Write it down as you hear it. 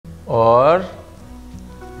और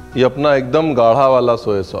ये अपना एकदम गाढ़ा वाला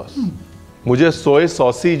सोया सॉस। मुझे सोया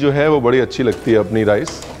सॉसी जो है वो बड़ी अच्छी लगती है अपनी राइस,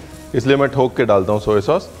 इसलिए मैं ठोक के डालता हूँ सोया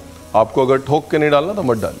सॉस। आपको अगर ठोक के नहीं डालना तो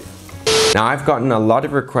मत डालिए। Now, I've gotten a lot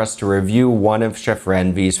of requests to review one of Chef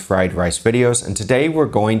Ranveer's fried rice videos, and today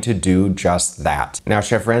we're going to do just that. Now,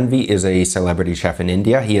 Chef Ranveer is a celebrity chef in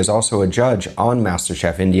India. He is also a judge on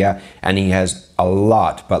MasterChef India, and he has a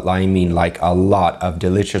lot, but I mean like a lot of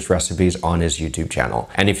delicious recipes on his YouTube channel.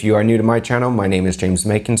 And if you are new to my channel, my name is James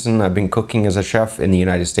Makinson. I've been cooking as a chef in the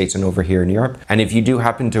United States and over here in Europe. And if you do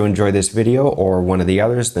happen to enjoy this video or one of the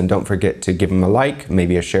others, then don't forget to give him a like,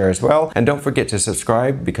 maybe a share as well. And don't forget to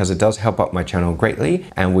subscribe because it does help out my channel greatly.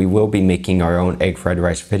 And we will be making our own egg fried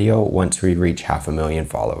rice video once we reach 500,000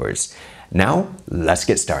 followers. Now, let's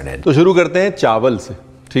get started. तो शुरू करते हैं चावल से,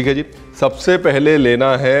 ठीक है जी। सबसे पहले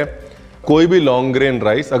लेना है कोई भी लॉन्ग ग्रेन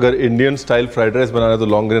राइस। अगर इंडियन स्टाइल फ्राइड राइस बनाना है तो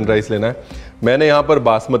लॉन्ग ग्रेन राइस लेना है। मैंने यहाँ पर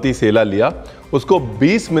बासमती सेला लिया, उसको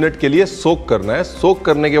 20 मिनट के लिए सोक करना है। सोक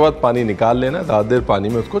करने के बाद पानी निकाल लेना है, ज़्यादा देर पानी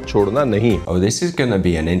में उसको छोड़ना नहीं। Oh, this is going to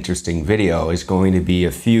be an interesting video. It's going to be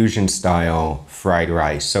a fusion style fried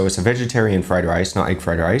rice. So it's a vegetarian fried rice, not egg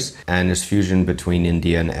fried rice, and it's fusion between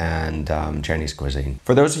Indian and Chinese cuisine.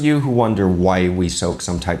 For those of you who wonder why we soak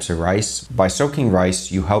some types of rice, by soaking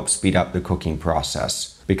rice, you help speed up the cooking process,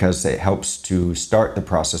 because it helps to start the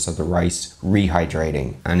process of the rice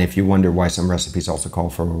rehydrating. And if you wonder why some recipes also call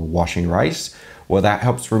for washing rice, well, that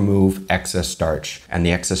helps remove excess starch. And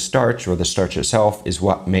the excess starch, or the starch itself, is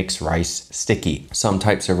what makes rice sticky. Some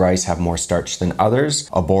types of rice have more starch than others.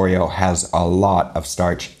 Arborio has a lot of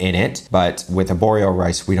starch in it, but with arborio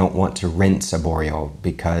rice, we don't want to rinse arborio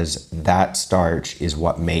because that starch is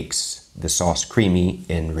what makes the sauce creamy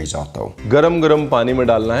in risotto. गरम गरम पानी में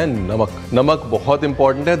डालना है नमक। नमक बहुत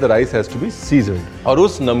important है। The rice has to be seasoned. और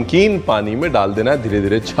उस नमकीन पानी में डाल देना है धीरे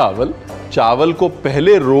धीरे चावल। चावल को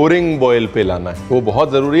पहले रोरिंग बॉयल पे लाना है, वो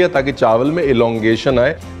बहुत ज़रूरी है ताकि चावल में इलोंगेशन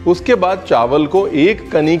आए। उसके बाद चावल को एक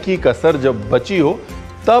कनी की कसर जब बची हो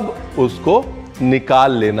तब उसको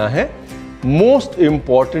निकाल लेना है। मोस्ट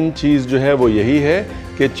इम्पॉर्टेंट चीज़ जो है वो यही है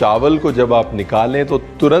कि चावल को जब आप निकालें तो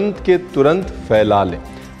तुरंत के तुरंत फैला लें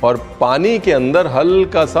और पानी के अंदर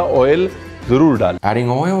हल्का सा ऑयल जरूर डालें। Adding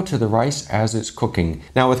oil to the rice as it's cooking.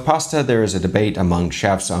 Now with pasta, there is a debate among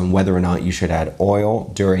chefs on whether or not you should add oil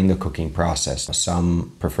during the cooking process. Some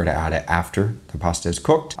prefer to add it after the pasta is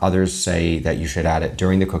cooked. Others say that you should add it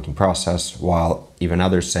during the cooking process, while even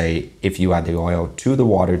others say if you add the oil to the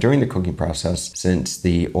water during the cooking process, since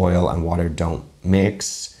the oil and water don't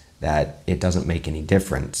mix, that it doesn't make any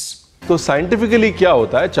difference. तो scientifically क्या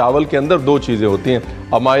होता है, चावल के अंदर दो चीज़ें होती हैं,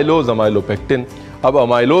 अमाइलोज, अमाइलोपेक्टिन। अब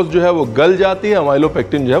अमाइलोज जो है वो गल जाती है,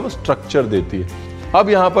 अमाइलोपेक्टिन जो है वो स्ट्रक्चर देती है। अब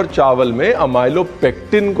यहाँ पर चावल में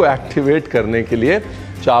अमाइलोपेक्टिन को एक्टिवेट करने के लिए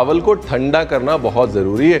चावल को ठंडा करना बहुत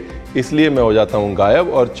ज़रूरी है, इसलिए मैं हो जाता हूँ गायब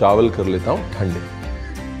और चावल कर लेता हूँ ठंडे।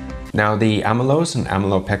 Now, the amylose and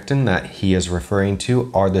amylopectin that he is referring to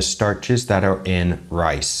are the starches that are in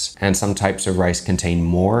rice. And some types of rice contain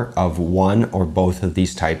more of one or both of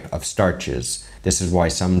these type of starches. This is why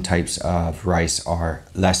some types of rice are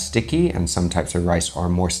less sticky and some types of rice are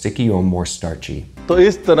more sticky or more starchy. तो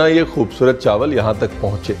इस तरह ये खूबसूरत चावल यहाँ तक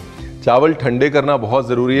पहुँचे। चावल ठंडे करना बहुत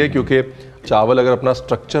ज़रूरी है क्योंकि चावल अगर अपना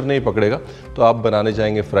स्ट्रक्चर नहीं पकड़ेगा तो आप बनाने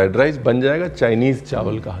जाएंगे फ्राइड राइस, बन जाएगा चाइनीज़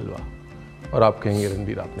चावल का हलवा और आप कहेंगे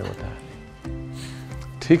रणबीर आपने बताया।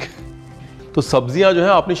 ठीक है, तो सब्जियां जो है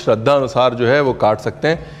अपनी श्रद्धा अनुसार जो है वो काट सकते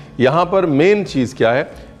हैं। यहाँ पर मेन चीज़ क्या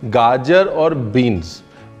है, गाजर और बीन्स।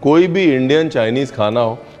 कोई भी इंडियन चाइनीज़ खाना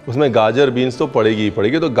हो उसमें गाजर बीन्स तो पड़ेगी ही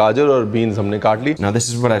पड़ेगी, तो गाजर और बीन्स हमने काट ली। Now this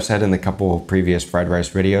is what I've said in the couple of previous fried rice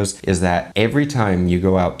videos, is that every time you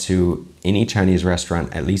go out to any Chinese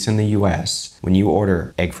restaurant, at least in the US, when you order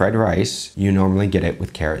egg fried rice, you normally get it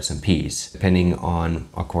with carrots and peas. Depending on,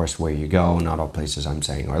 of course, where you go, not all places I'm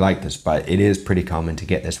saying are like this, but it is pretty common to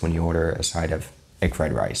get this when you order a side of egg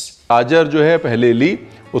fried rice. गाजर जो है पहले ली,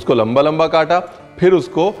 उसको लंबा लंबा काटा, फिर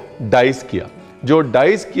उसको डाइस किया। जो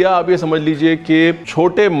डाइस किया आप ये समझ लीजिए कि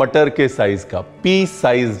छोटे मटर के साइज का, पी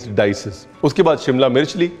साइज डाइसेस। उसके बाद शिमला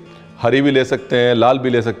मिर्च ली, हरी भी ले सकते हैं, लाल भी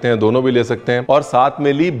ले सकते हैं, दोनों भी ले सकते हैं, और साथ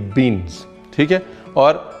में ली बीन्स। ठीक है,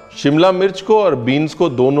 और शिमला मिर्च को और बीन्स को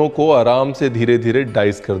दोनों को आराम से धीरे धीरे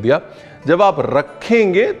डाइस कर दिया। जब आप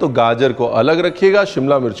रखेंगे तो गाजर को अलग रखिएगा,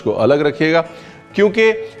 शिमला मिर्च को अलग रखिएगा,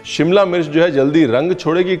 क्योंकि शिमला मिर्च जो है जल्दी रंग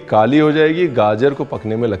छोड़ेगी, काली हो जाएगी, गाजर को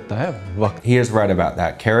पकने में लगता है वक्त। He is right about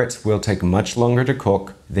that. Carrots will take much longer to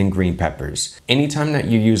cook than green peppers. Anytime that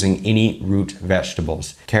you're using any root vegetables,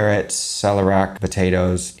 carrots, celery,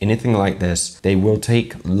 potatoes, anything like this, they will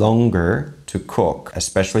take longer to cook,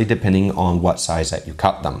 especially depending on what size that you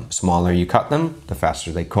cut them. The smaller you cut them, the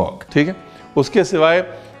faster they cook. ठीक है, उसके सिवाय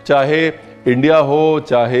चाहे India हो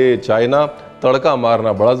चाहे China, तड़का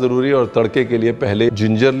मारना बड़ा ज़रूरी है। और तड़के के लिए पहले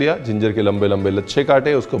जिंजर लिया, जिंजर के लंबे लंबे लच्छे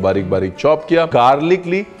काटे, उसको बारीक बारीक चॉप किया। गार्लिक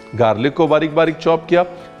ली, गार्लिक को बारीक बारीक चॉप किया।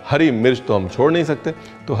 हरी मिर्च तो हम छोड़ नहीं सकते,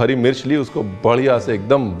 तो हरी मिर्च ली, उसको बढ़िया से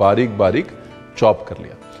एकदम बारीक बारीक चॉप कर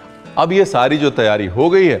लिया। अब ये सारी जो तैयारी हो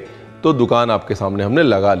गई है तो दुकान आपके सामने हमने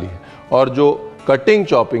लगा ली है। और जो कटिंग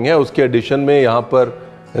चॉपिंग है उसके एडिशन में यहाँ पर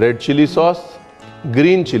red chilli sauce,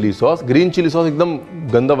 green chilli sauce एकदम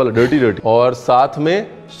गंदा वाला, डर्टी, और साथ में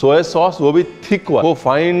सोया सॉस, वो भी थिक वाला, वो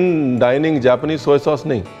fine dining Japanese soya sauce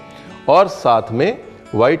नहीं, और साथ में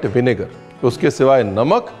वाइट विनेगर। उसके सिवाय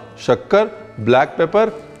नमक, शक्कर, ब्लैक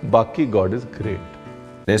पेपर, बाकी God is great.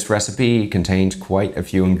 This recipe contains quite a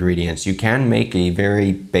few ingredients. You can make a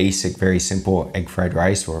very basic, very simple egg fried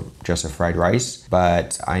rice or just a fried rice,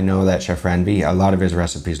 but I know that Chef Ranveer, a lot of his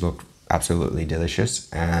recipes look absolutely delicious,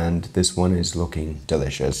 and this one is looking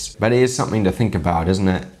delicious. But it is something to think about,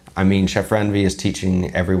 isn't it? I mean, Chef Ranveer is teaching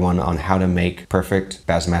everyone on how to make perfect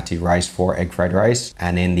basmati rice for egg fried rice.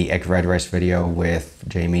 And in the egg fried rice video with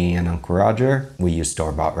Jamie and Uncle Roger, we use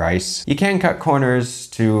store-bought rice. You can cut corners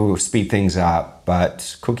to speed things up, but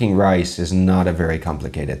cooking rice is not a very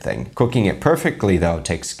complicated thing. Cooking it perfectly, though,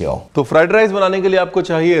 takes skill. तो fried rice बनाने के लिए आपको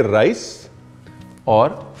चाहिए rice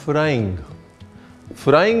और frying.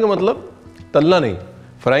 Frying मतलब तलना नहीं,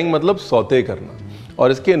 फ्राइंग मतलब सौते करना।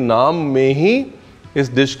 और इसके नाम में ही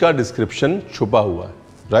इस डिश का डिस्क्रिप्शन छुपा हुआ है,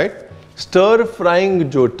 राइट। स्टर फ्राइंग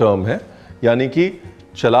जो टर्म है, यानी कि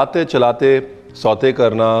चलाते चलाते सौते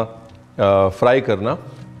करना, फ्राई करना,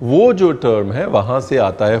 वो जो टर्म है वहाँ से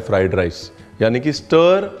आता है फ्राइड राइस, यानी कि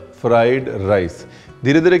स्टर फ्राइड राइस।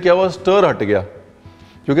 धीरे धीरे क्या हुआ, स्टर हट गया,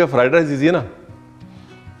 क्योंकि फ्राइड राइस इजी है ना,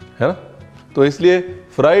 है ना, तो इसलिए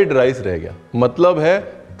फ्राइड राइस रह गया। मतलब है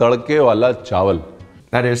तड़के वाला चावल।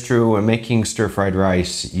 That is true. When making stir-fried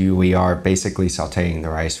rice, we are basically sautéing the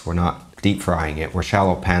rice. We're not deep frying it, we're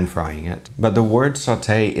shallow pan frying it. But the word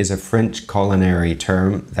sauté is a French culinary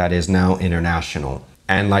term that is now international.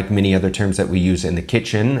 And like many other terms that we use in the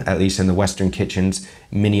kitchen, at least in the Western kitchens,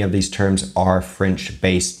 many of these terms are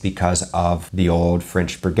French-based because of the old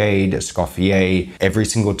French brigade, escoffier. Every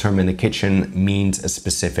single term in the kitchen means a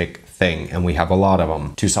specific thing, and we have a lot of them.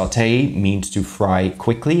 To sauté means to fry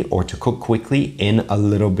quickly or to cook quickly in a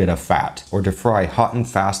little bit of fat, or to fry hot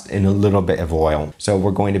and fast in a little bit of oil. So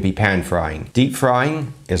we're going to be pan frying. Deep frying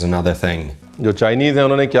is another thing. जो Chinese है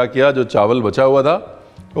उन्होंने क्या किया, जो चावल बचा हुआ था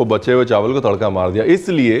वो बचे हुए चावल को तड़का मार दिया।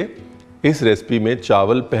 इसलिए इस रेसिपी में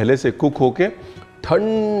चावल पहले से कुक होके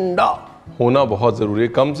ठंडा होना बहुत ज़रूरी है।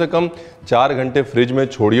 कम से कम 4 घंटे फ्रिज में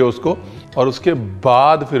छोड़िए उसको, और उसके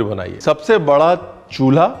बाद फिर बनाइए। सबसे बड़ा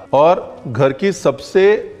चूल्हा और घर की सबसे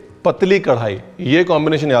पतली कढ़ाई, ये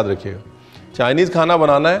कॉम्बिनेशन याद रखिएगा। चाइनीज़ खाना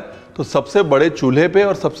बनाना है तो सबसे बड़े चूल्हे पे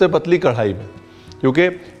और सबसे पतली कढ़ाई में, क्योंकि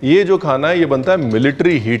ये जो खाना है ये बनता है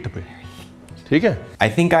मिलिट्री हीट पे, ठीक है। I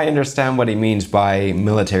think I understand what he means by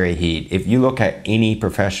military heat. If you look at any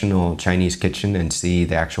professional Chinese kitchen and see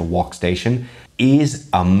the actual wok station, is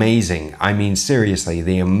amazing. I mean, seriously,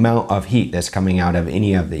 the amount of heat that's coming out of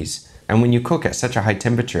any of these. And when you cook at such a high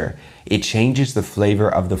temperature, it changes the flavor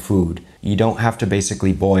of the food. You don't have to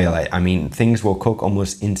basically boil it. I mean, things will cook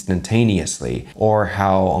almost instantaneously, or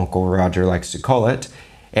how Uncle Roger likes to call it,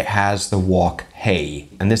 it has the wok hay.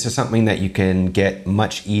 And this is something that you can get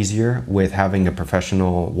much easier with having a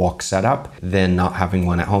professional wok setup than not having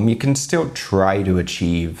one at home. You can still try to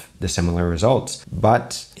achieve the similar results,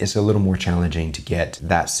 but it's a little more challenging to get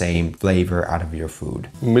that same flavor out of your food.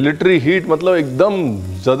 Military heat मतलब एकदम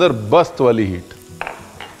जबरदस्त वाली heat.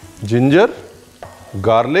 Ginger,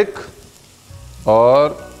 garlic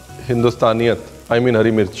और हिंदुस्तानियत, I mean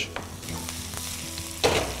हरी मिर्च।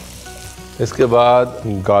 इसके बाद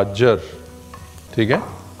गाजर, ठीक है।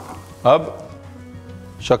 अब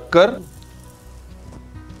शक्कर,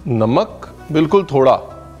 नमक बिल्कुल थोड़ा,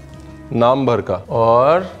 नाम भर का,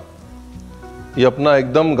 और ये अपना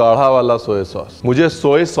एकदम गाढ़ा वाला सोया सॉस। मुझे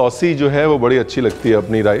सोया सॉसी जो है वो बड़ी अच्छी लगती है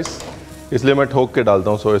अपनी राइस, इसलिए मैं ठोक के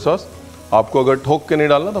डालता हूँ सोया सॉस। आपको अगर ठोक के नहीं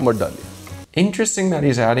डालना तो मत डालिए। Interesting that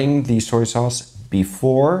he's adding the soy sauce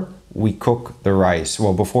before we cook the rice,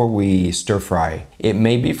 well, before we stir fry. It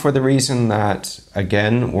may be for the reason that,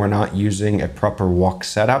 again, we're not using a proper wok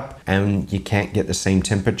setup and you can't get the same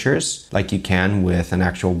temperatures like you can with an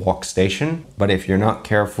actual wok station. But if you're not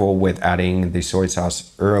careful with adding the soy sauce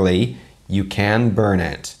early, you can burn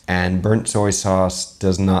it, and burnt soy sauce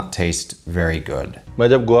does not taste very good. मैं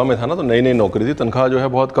जब गोवा में था ना तो नई नई नौकरी थी, तनख्वाह जो है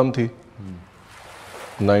बहुत कम थी,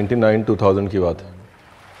 99-2000 की बात है।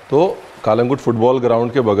 तो कालंगुट फुटबॉल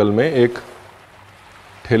ग्राउंड के बगल में एक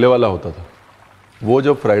ठेले वाला होता था, वो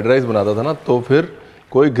जब फ्राइड राइस बनाता था ना तो फिर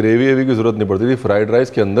कोई ग्रेवी वेवी की ज़रूरत नहीं पड़ती थी, फ्राइड राइस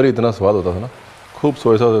के अंदर ही इतना स्वाद होता था ना, खूब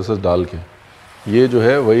सोया सॉस डाल के। ये जो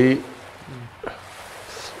है वही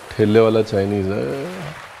ठेले वाला चाइनीज़ है।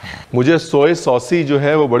 मुझे सोया सॉसी जो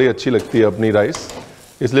है वो बड़ी अच्छी लगती है अपनी राइस,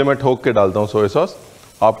 इसलिए मैं ठोक के डालता हूँ सोया सॉस।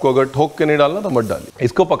 आपको अगर ठोक के नहीं डालना तो मत डालिए।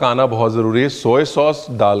 इसको पकाना बहुत ज़रूरी है, सोया सॉस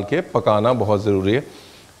डाल के पकाना बहुत ज़रूरी है।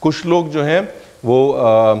 कुछ लोग जो हैं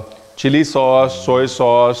वो चिली सॉस, सोया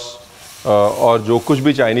सॉस और जो कुछ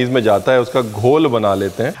भी चाइनीज़ में जाता है उसका घोल बना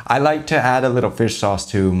लेते हैं। I like to add a little fish sauce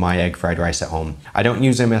to my egg fried rice at home. I don't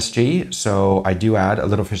use MSG, so I do add a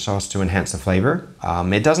little fish sauce to enhance the flavor.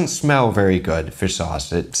 It doesn't smell very good, fish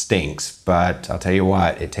sauce. It stinks, but I'll tell you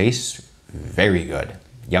what, it tastes very good.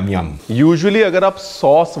 Yum yum. Usually अगर आप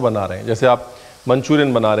sauce बना रहे हैं, जैसे आप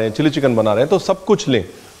Manchurian बना रहे हैं, चिली चिकन बना रहे हैं, तो सब कुछ लें,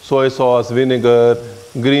 soya sauce, vinegar,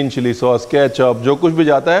 green chilli sauce, ketchup, जो कुछ भी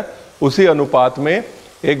जाता है उसी अनुपात में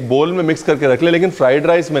एक बोल में मिक्स करके रख लें, लेकिन फ्राइड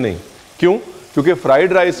राइस में नहीं। क्यों? क्योंकि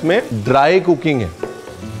फ्राइड राइस में ड्राई कुकिंग है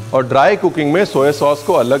और ड्राई कुकिंग में सोया सॉस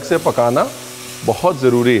को अलग से पकाना बहुत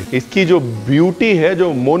ज़रूरी है। इसकी जो ब्यूटी है,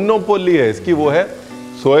 जो मोनोपोली है इसकी, वो है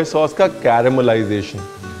सोया सॉस का कैरेमलाइजेशन।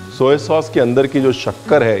 सोया सॉस के अंदर की जो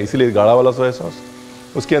शक्कर है, इसीलिए गाढ़ा वाला सोया सॉस,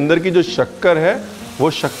 उसके अंदर की जो शक्कर है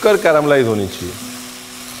वो शक्कर कैरेमलाइज होनी चाहिए,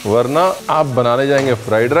 वरना आप बनाने जाएंगे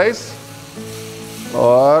फ्राइड राइस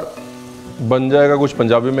और बन जाएगा कुछ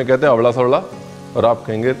पंजाबी में कहते हैं अवड़ा सवड़ा, और आप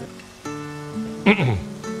कहेंगे।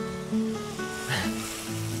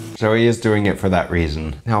 So he is doing it for that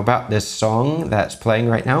reason. Now about this song that's playing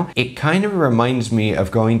right now, it kind of reminds me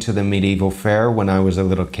of going to the medieval fair when I was a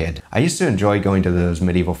little kid. I used to enjoy going to those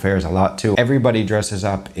medieval fairs a lot too. Everybody dresses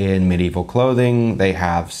up in medieval clothing. They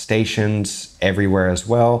have stations everywhere as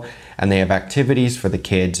well. And they have activities for the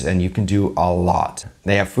kids, and you can do a lot.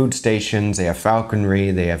 They have food stations, they have falconry,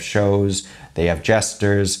 they have shows, they have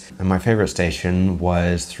jesters. And my favorite station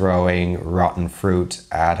was throwing rotten fruit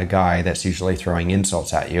at a guy that's usually throwing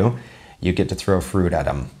insults at you. You get to throw fruit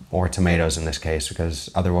at him, or tomatoes in this case, because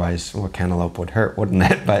otherwise, well, cantaloupe would hurt,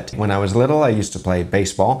 wouldn't it? But when I was little, I used to play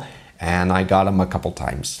baseball, and I got him a couple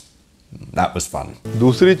times. That was fun.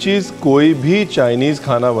 दूसरी चीज़, कोई भी Chinese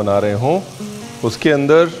खाना बना रहे हो उसके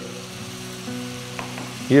अंदर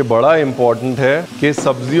ये बड़ा इंपॉर्टेंट है कि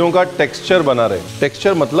सब्जियों का टेक्सचर बना रहे।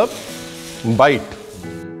 टेक्सचर मतलब बाइट।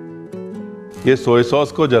 ये सोया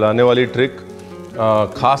सॉस को जलाने वाली ट्रिक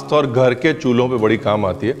खास तौर घर के चूल्हों पे बड़ी काम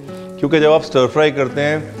आती है, क्योंकि जब आप स्टर फ्राई करते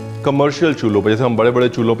हैं कमर्शियल चूल्हों पे, जैसे हम बड़े बड़े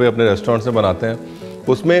चूल्हों पे अपने रेस्टोरेंट से बनाते हैं,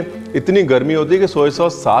 उसमें इतनी गर्मी होती है कि सोया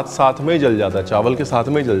सॉस साथ में ही जल जाता है, चावल के साथ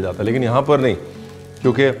में ही जल जाता है। लेकिन यहाँ पर नहीं,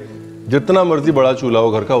 क्योंकि जितना मर्जी बड़ा चूल्हा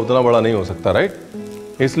हो घर का उतना बड़ा नहीं हो सकता, राइट?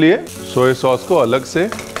 इसलिए सोया सॉस को अलग से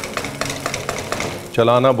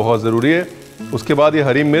चलाना बहुत ज़रूरी है। उसके बाद ये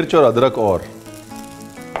हरी मिर्च और अदरक और।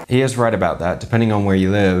 He is right about that. Depending on where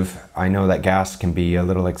you live, I know that gas can be a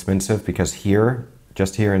little expensive because here,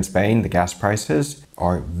 just here in Spain, the gas prices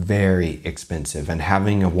are very expensive. And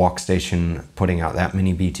having a wok station putting out that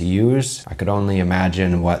many BTUs, I could only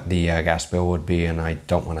imagine what the gas bill would be, and I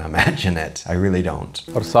don't want to imagine it. I really don't.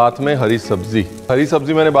 और साथ में हरी सब्जी। हरी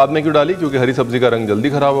सब्जी मैंने बाद में क्यों डाली? क्योंकि हरी सब्जी का रंग जल्दी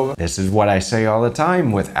खराब होगा। This is what I say all the time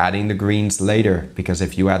with adding the greens later, because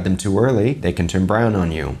if you add them too early, they can turn brown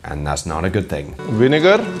on you, and that's not a good thing.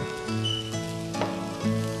 Vinegar,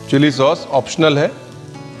 chilli sauce optional है,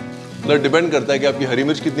 मतलब depend करता है कि आपकी हरी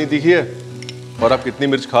मिर्च कितनी तीखी है और आप कितनी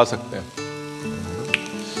मिर्च खा सकते हैं।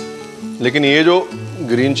 लेकिन ये जो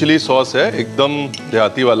ग्रीन चिली सॉस है एकदम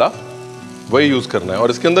देहाती वाला, वही यूज़ करना है,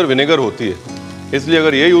 और इसके अंदर विनेगर होती है, इसलिए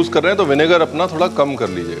अगर ये यूज़ कर रहे हैं तो विनेगर अपना थोड़ा कम कर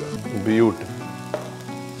लीजिएगा। ब्यूट,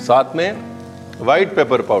 साथ में वाइट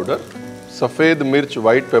पेपर पाउडर, सफ़ेद मिर्च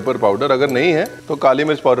वाइट पेपर पाउडर, अगर नहीं है तो काली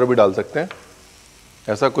मिर्च पाउडर भी डाल सकते हैं।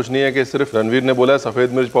 ऐसा कुछ नहीं है कि सिर्फ रणवीर ने बोला है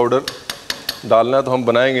सफ़ेद मिर्च पाउडर डालना है तो हम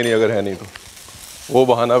बनाएंगे नहीं, अगर है नहीं तो वो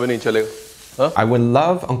बहाना भी नहीं चलेगा। I would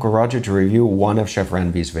love Uncle Roger to review one of Chef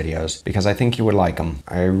Ranveer's videos because I think you would like them.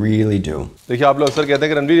 I really do. देखिए, आप लोग अक्सर कहते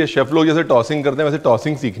हैं कि रणवीर ये शेफ लोग जैसे टॉसिंग करते हैं वैसे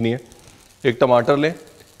टॉसिंग सीखनी है। एक टमाटर लें,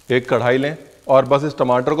 एक कढ़ाई लें और बस इस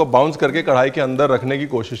टमाटर को बाउंस करके कढ़ाई के अंदर रखने की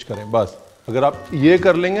कोशिश करें। बस अगर आप ये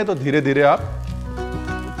कर लेंगे तो धीरे धीरे आप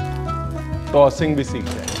टॉसिंग भी सीख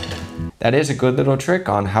जाएंगे। That is a good little trick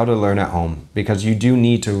on how to learn at home, because you do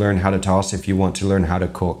need to learn how to toss if you want to learn how to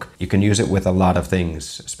cook. You can use it with a lot of things,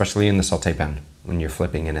 especially in the saute pan when you're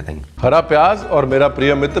flipping anything. हरा प्याज और मेरा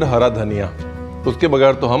प्रिय मित्र हरा धनिया, उसके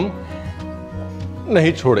बगैर तो हम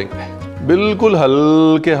नहीं छोड़ेंगे। बिल्कुल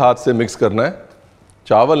हल्के हाथ से मिक्स करना है,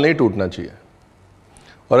 चावल नहीं टूटना चाहिए।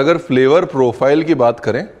 और अगर फ्लेवर प्रोफाइल की बात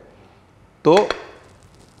करें तो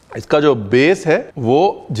इसका जो बेस है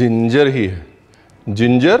वो जिंजर ही है।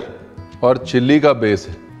 जिंजर और चिल्ली का बेस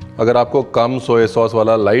है। अगर आपको कम सोया सॉस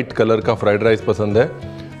वाला लाइट कलर का फ्राइड राइस पसंद है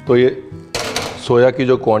तो ये सोया की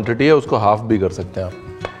जो क्वांटिटी है उसको हाफ भी कर सकते हैं आप।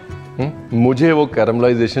 मुझे वो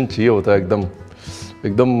कैरमलाइजेशन चाहिए होता है एकदम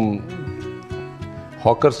एकदम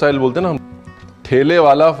हॉकर स्टाइल बोलते हैं ना, ठेले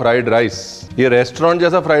वाला फ्राइड राइस। ये रेस्टोरेंट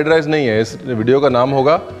जैसा फ्राइड राइस नहीं है, इस वीडियो का नाम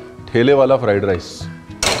होगा ठेले वाला फ्राइड राइस।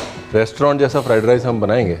 रेस्टोरेंट जैसा फ्राइड राइस हम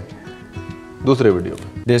बनाएंगे दूसरे वीडियो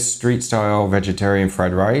में। This street style vegetarian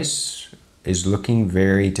fried rice is looking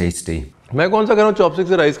very tasty. मैं कौन सा कह रहा हूँ चॉपस्टिक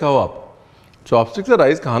से राइस खाओ आप। चॉपस्टिक से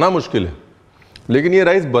राइस खाना मुश्किल है, लेकिन ये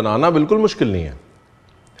राइस बनाना बिल्कुल मुश्किल नहीं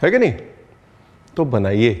है कि नहीं? तो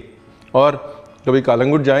बनाइए। और कभी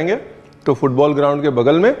कालंगुट जाएंगे तो फुटबॉल ग्राउंड के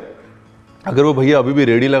बगल में अगर वो भैया अभी भी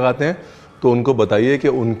रेडी लगाते हैं तो उनको बताइए कि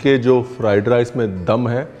उनके जो फ्राइड राइस में दम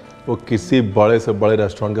है वो किसी बड़े से बड़े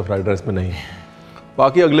रेस्टोरेंट के फ्राइड राइस में नहीं है।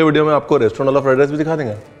 बाकी अगले वीडियो में आपको रेस्टोरेंट वाला फ्राइड राइस भी दिखा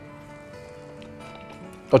देंगे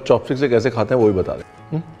और चॉपस्टिक से कैसे खाते हैं वो भी बता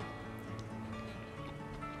दें।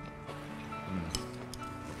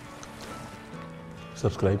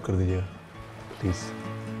 सब्सक्राइब कर दीजिएगा please.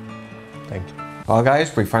 Thank you. Well guys,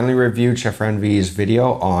 we finally reviewed Chef Ranveer's video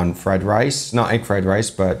on fried rice, not egg fried rice,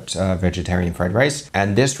 but vegetarian fried rice.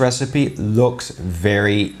 And this recipe looks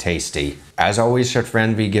very tasty. As always, Chef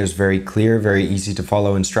Ranveer gives very clear, very easy to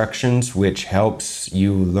follow instructions, which helps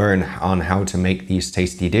you learn on how to make these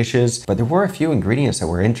tasty dishes. But there were a few ingredients that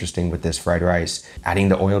were interesting with this fried rice. Adding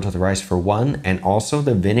the oil to the rice for one, and also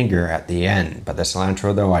the vinegar at the end. But the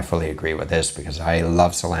cilantro though, I fully agree with this because I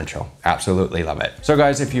love cilantro. Absolutely love it. So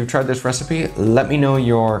guys, if you've tried this recipe, let me know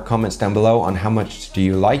your comments down below on how much do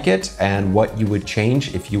you like it and what you would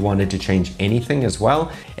change if you wanted to change anything as well.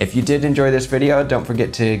 If you did enjoy this video, don't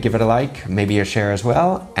forget to give it a like, maybe a share as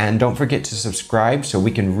well, and don't forget to subscribe so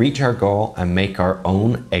we can reach our goal and make our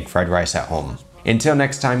own egg fried rice at home. Until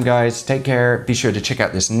next time guys, take care. Be sure to check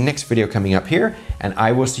out this next video coming up here, and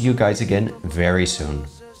I will see you guys again very soon.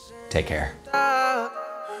 Take care.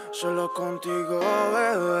 Solo contigo,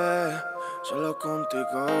 bebé. Solo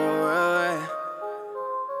contigo, bebé.